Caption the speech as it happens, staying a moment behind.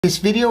This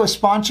video is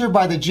sponsored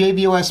by the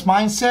JVOS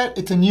Mindset.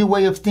 It's a new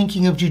way of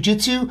thinking of Jiu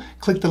Jitsu.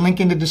 Click the link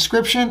in the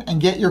description and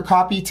get your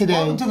copy today.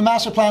 Welcome to the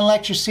Master Plan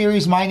Lecture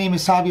Series. My name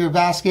is Javier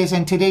Vasquez,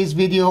 and today's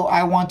video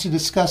I want to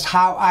discuss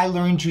how I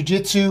learned Jiu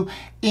Jitsu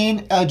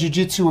in a Jiu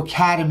Jitsu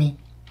academy.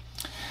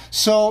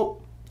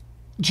 So,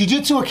 Jiu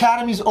Jitsu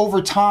academies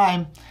over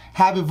time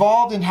have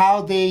evolved in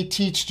how they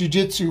teach Jiu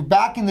Jitsu.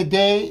 Back in the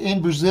day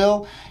in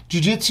Brazil,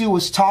 Jiu Jitsu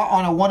was taught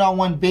on a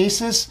one-on-one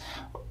basis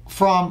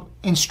from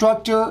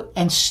instructor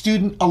and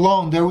student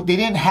alone. They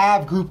didn't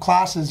have group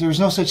classes. There was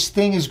no such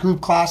thing as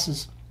group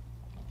classes.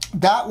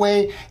 That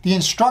way, the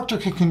instructor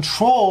could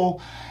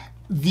control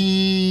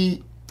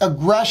the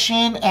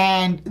aggression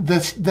and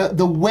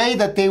the way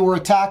that they were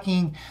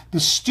attacking the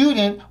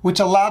student, which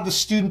allowed the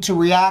student to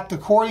react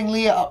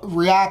accordingly,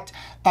 react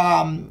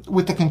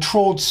with the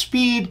controlled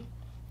speed,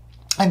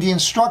 and the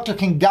instructor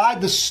can guide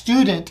the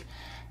student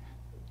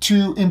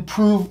to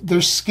improve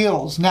their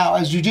skills. Now,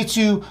 as Jiu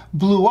Jitsu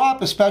blew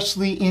up,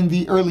 especially in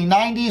the early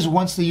 90s,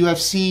 once the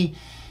UFC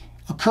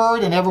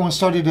occurred and everyone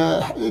started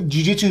to,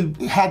 Jiu Jitsu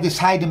had this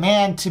high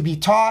demand to be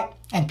taught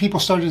and people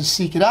started to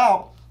seek it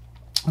out,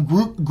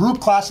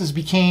 group classes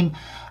became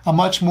a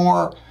much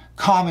more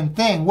common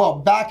thing. Well,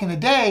 back in the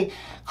day,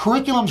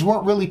 curriculums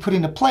weren't really put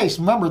into place.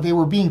 Remember, they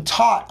were being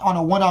taught on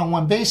a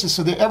one-on-one basis,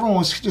 so that everyone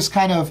was just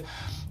kind of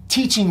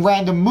teaching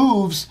random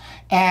moves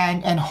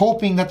and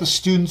hoping that the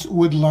students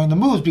would learn the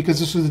moves, because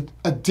this was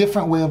a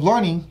different way of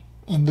learning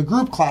in the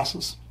group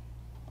classes.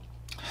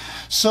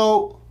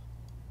 So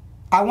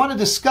I want to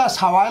discuss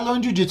how I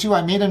learned Jiu Jitsu.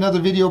 I made another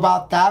video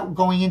about that,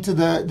 going into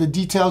the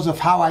details of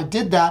how I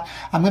did that.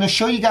 I'm going to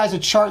show you guys a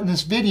chart in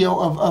this video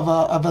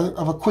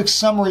of a quick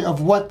summary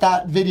of what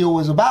that video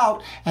was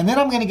about, and then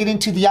I'm going to get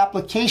into the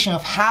application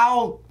of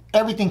how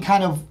everything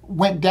kind of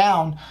went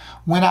down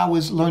when I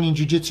was learning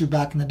Jiu Jitsu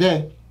back in the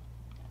day.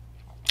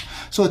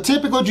 So a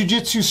typical Jiu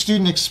Jitsu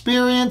student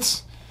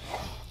experience: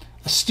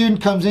 a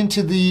student comes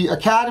into the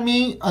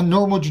academy, a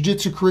normal Jiu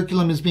Jitsu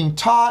curriculum is being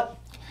taught.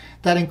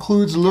 That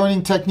includes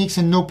learning techniques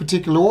in no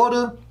particular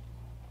order.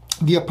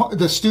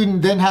 The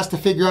student then has to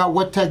figure out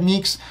what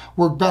techniques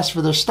work best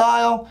for their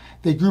style.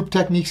 They group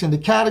techniques into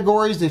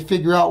categories. They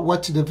figure out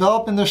what to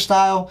develop in their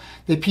style.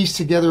 They piece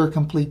together a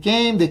complete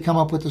game. They come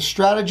up with a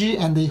strategy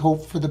and they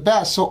hope for the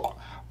best. So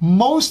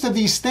most of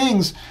these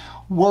things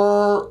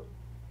were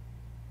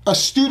a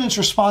student's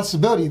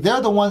responsibility. They're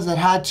the ones that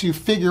had to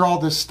figure all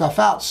this stuff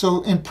out.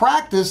 So in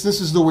practice,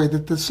 this is the way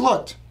that this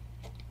looked.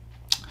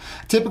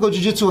 Typical Jiu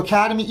Jitsu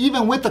academy,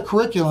 even with the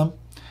curriculum,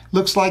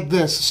 looks like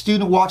this. A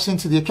student walks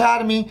into the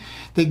academy,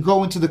 they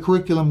go into the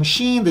curriculum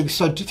machine, they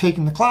start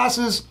taking the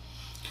classes,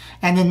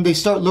 and then they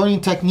start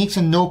learning techniques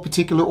in no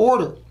particular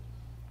order.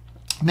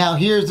 Now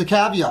here's the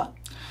caveat.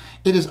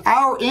 It is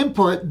our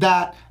input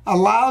that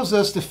allows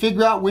us to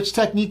figure out which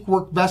technique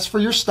works best for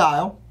your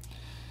style.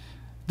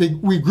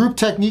 We group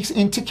techniques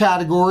into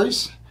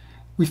categories.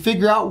 We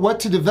figure out what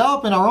to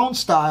develop in our own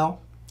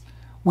style.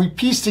 We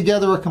piece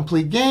together a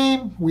complete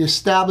game. We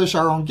establish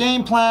our own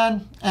game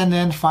plan. And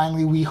then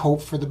finally, we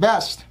hope for the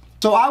best.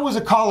 So I was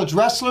a college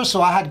wrestler,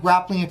 so I had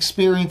grappling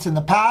experience in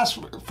the past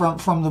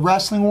from the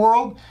wrestling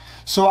world.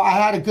 So I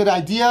had a good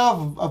idea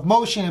of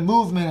motion and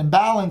movement and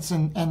balance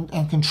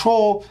and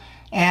control.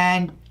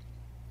 And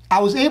I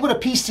was able to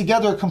piece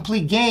together a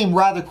complete game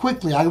rather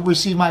quickly. I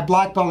received my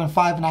black belt in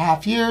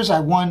 5.5 years. I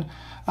won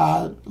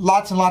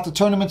lots and lots of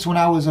tournaments when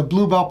I was a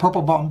blue belt,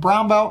 purple belt, and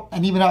brown belt.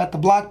 And even at the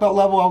black belt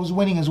level, I was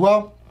winning as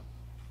well.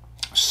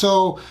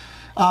 So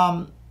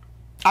I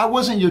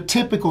wasn't your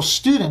typical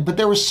student, but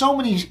there were so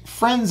many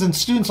friends and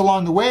students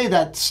along the way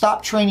that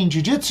stopped training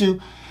Jiu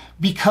Jitsu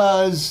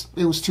because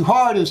it was too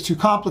hard, it was too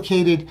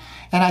complicated.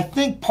 And I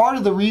think part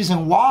of the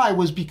reason why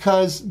was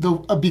because of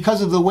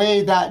the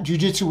way that Jiu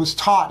Jitsu was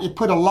taught. It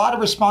put a lot of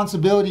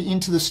responsibility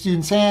into the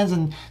students' hands,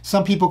 and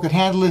some people could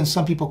handle it and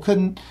some people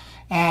couldn't.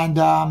 And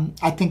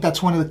I think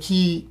that's one of the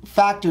key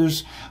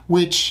factors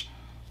which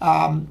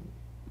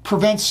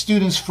prevents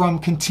students from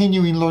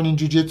continuing learning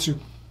Jiu Jitsu.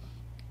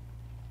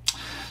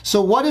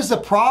 So what is the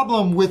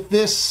problem with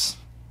this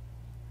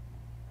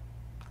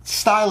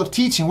style of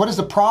teaching? What is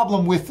the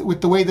problem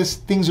with the way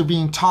things are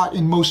being taught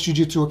in most Jiu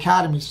Jitsu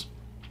academies?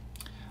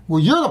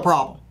 Well, you're the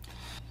problem.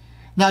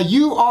 Now,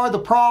 you are the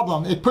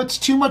problem. It puts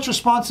too much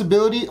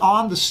responsibility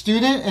on the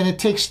student, and it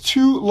takes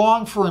too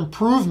long for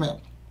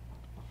improvement.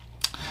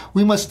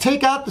 We must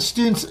take out the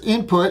student's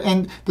input,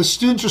 and the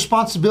student's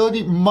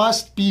responsibility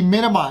must be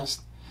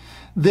minimized.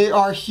 They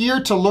are here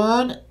to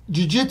learn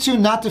Jiu Jitsu,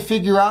 not to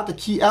figure out the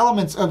key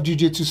elements of Jiu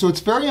Jitsu. So it's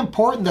very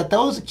important that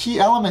those key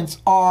elements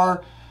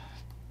are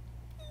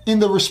in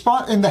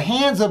the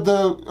hands of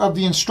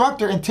the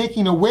instructor, and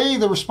taking away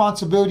the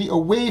responsibility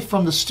away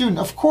from the student.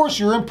 Of course,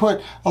 your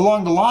input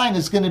along the line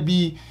is going to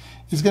be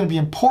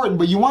important,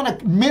 but you want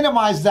to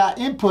minimize that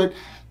input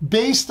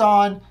based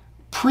on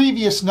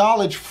previous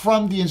knowledge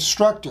from the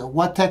instructor,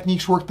 what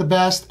techniques work the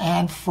best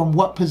and from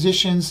what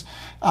positions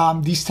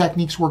these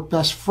techniques work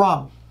best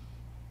from.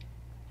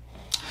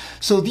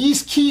 So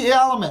these key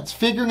elements,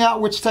 figuring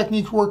out which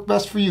techniques work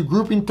best for you,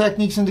 grouping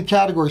techniques into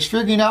categories,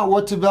 figuring out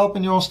what to develop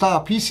in your own style,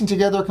 piecing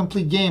together a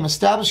complete game,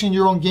 establishing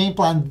your own game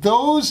plan,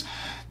 those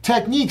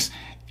techniques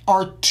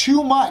are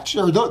too much,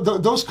 or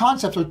those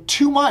concepts are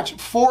too much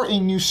for a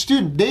new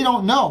student. They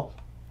don't know.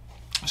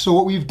 So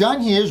what we've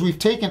done here is we've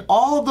taken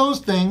all of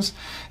those things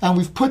and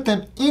we've put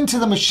them into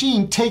the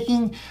machine,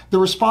 taking the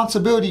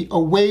responsibility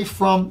away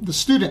from the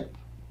student.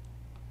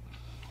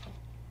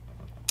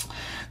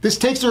 This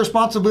takes the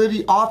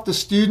responsibility off the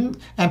student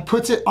and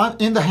puts it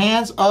in the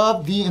hands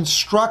of the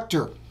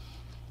instructor.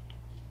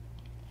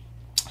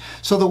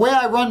 So the way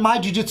I run my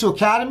Jiu Jitsu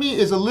Academy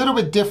is a little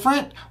bit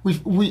different.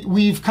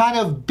 We've kind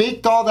of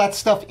baked all that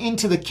stuff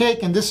into the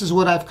cake, and this is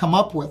what I've come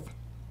up with.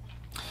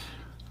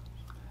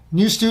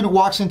 New student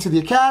walks into the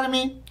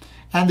academy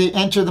and they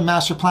enter the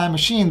master plan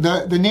machine.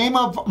 The name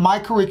of my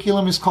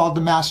curriculum is called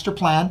the Master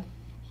Plan,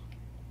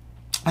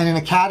 and an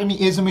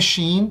academy is a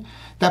machine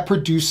that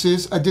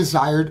produces a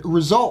desired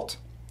result.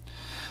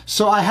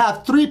 So I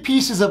have 3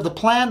 pieces of the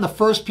plan. The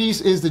first piece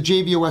is the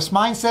JVOS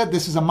mindset.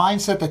 This is a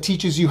mindset that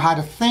teaches you how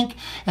to think,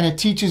 and it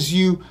teaches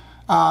you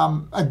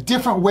a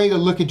different way to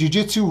look at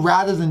Jiu-Jitsu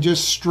rather than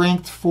just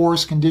strength,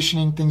 force,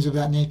 conditioning, things of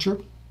that nature.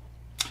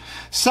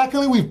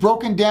 Secondly, we've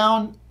broken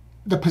down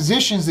the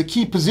positions, the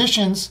key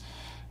positions,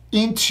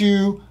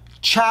 into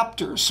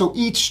chapters. So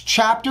each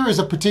chapter is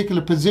a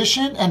particular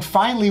position, and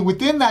finally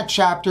within that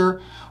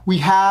chapter we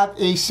have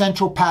a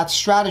central path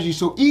strategy.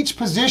 So each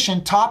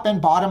position, top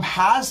and bottom,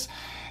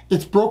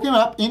 it's broken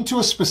up into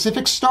a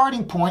specific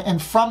starting point,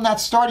 and from that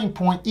starting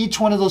point, each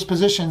one of those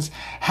positions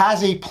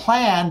has a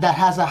plan that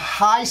has a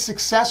high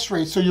success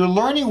rate. So you're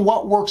learning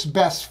what works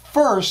best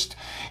first,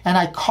 and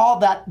I call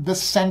that the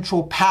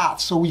central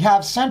path. So we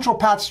have central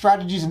path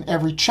strategies in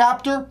every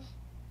chapter.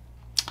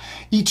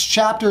 Each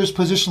chapter is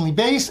positionally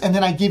based, and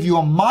then I give you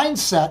a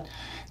mindset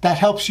that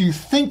helps you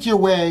think your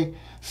way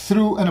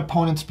through an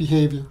opponent's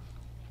behavior.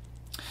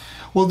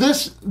 Well,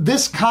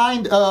 this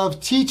kind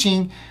of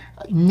teaching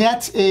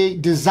nets a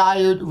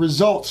desired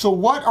result. So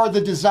what are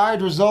the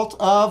desired results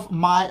of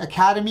my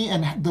academy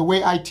and the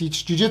way I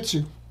teach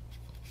Jiu-Jitsu?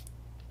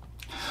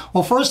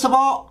 Well, first of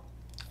all,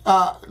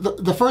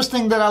 the first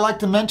thing that I like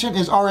to mention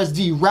is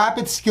RSD,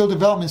 rapid skill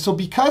development. So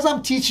because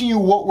I'm teaching you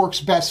what works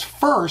best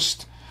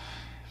first,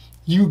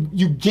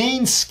 you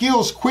gain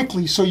skills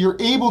quickly, so you're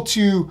able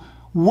to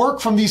work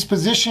from these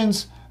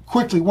positions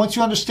quickly. Once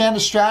you understand the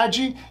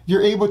strategy,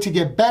 you're able to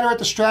get better at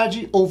the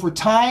strategy over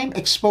time,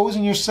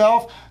 exposing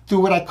yourself through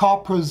what I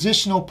call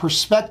positional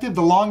perspective.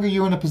 The longer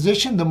you're in a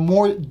position, the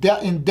more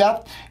in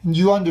depth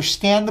you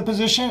understand the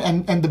position,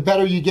 and the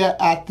better you get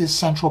at this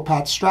central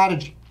path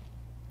strategy.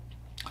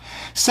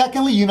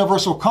 Secondly,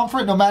 universal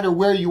comfort. No matter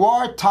where you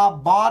are,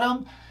 top,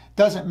 bottom,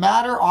 doesn't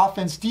matter,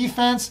 offense,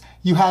 defense,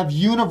 you have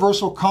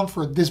universal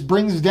comfort. This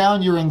brings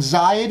down your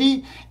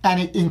anxiety and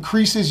it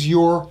increases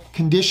your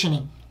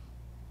conditioning.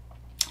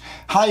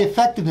 High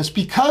effectiveness.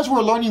 Because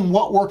we're learning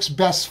what works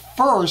best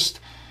first,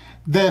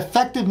 the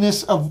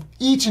effectiveness of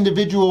each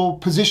individual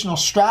positional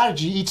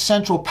strategy, each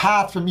central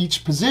path from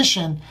each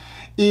position,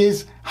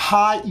 is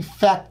highly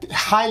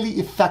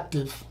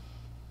effective.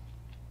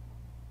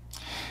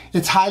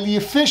 It's highly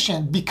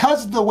efficient.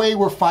 Because of the way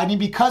we're fighting,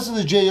 because of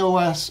the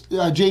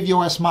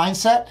JVOS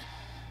mindset,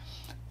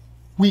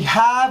 we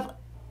have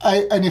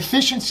an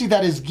efficiency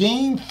that is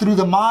gained through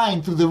the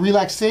mind, through the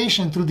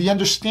relaxation, through the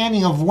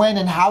understanding of when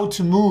and how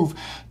to move.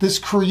 This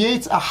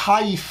creates a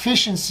high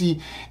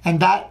efficiency,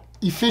 and that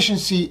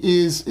efficiency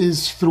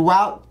is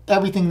throughout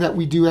everything that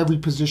we do, every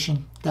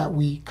position that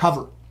we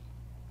cover.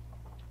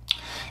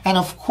 And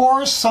of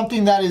course,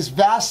 something that is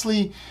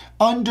vastly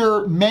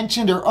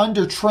under-mentioned or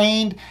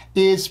under-trained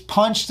is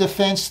punch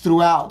defense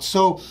throughout.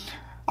 So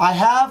I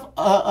have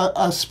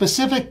a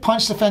specific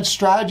punch defense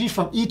strategy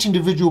from each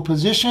individual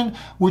position,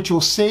 which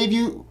will save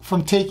you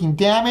from taking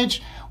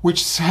damage,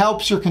 which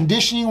helps your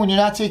conditioning when you're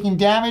not taking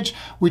damage,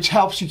 which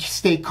helps you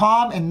stay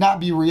calm and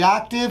not be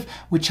reactive,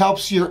 which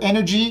helps your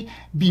energy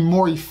be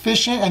more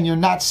efficient and you're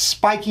not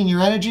spiking your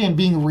energy and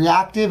being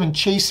reactive and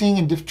chasing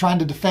and trying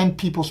to defend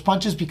people's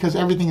punches because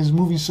everything is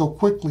moving so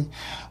quickly.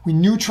 We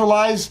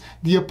neutralize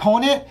the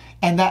opponent,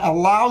 and that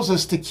allows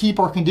us to keep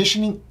our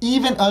conditioning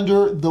even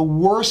under the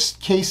worst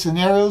case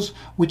scenarios,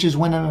 which is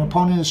when an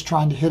opponent is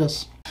trying to hit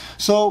us.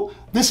 So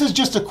this is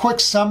just a quick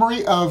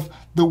summary of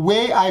the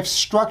way I've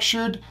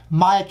structured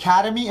my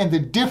academy and the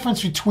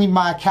difference between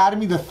my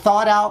academy, the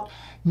thought out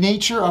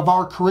nature of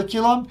our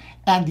curriculum,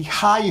 and the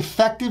high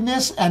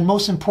effectiveness, and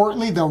most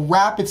importantly, the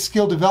rapid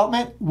skill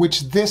development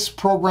which this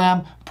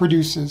program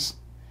produces.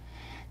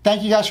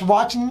 Thank you guys for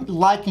watching.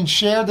 Like and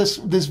share this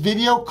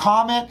video.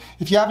 Comment.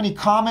 If you have any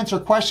comments or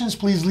questions,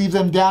 please leave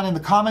them down in the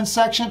comments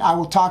section. I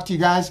will talk to you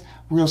guys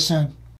real soon.